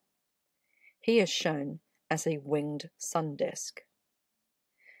circle. He is shown as a winged sun disk.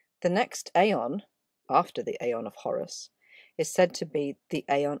 The next aeon, after the Aeon of Horus, is said to be the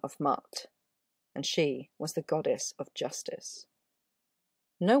Aeon of Ma'at, and she was the goddess of justice.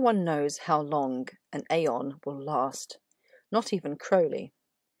 No one knows how long an aeon will last, not even Crowley.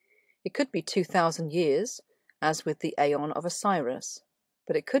 It could be 2,000 years, as with the Aeon of Osiris,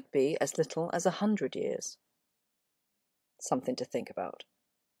 but it could be as little as 100 years. Something to think about.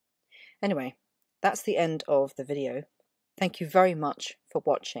 Anyway, that's the end of the video. Thank you very much for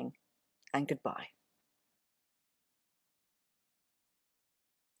watching, and goodbye.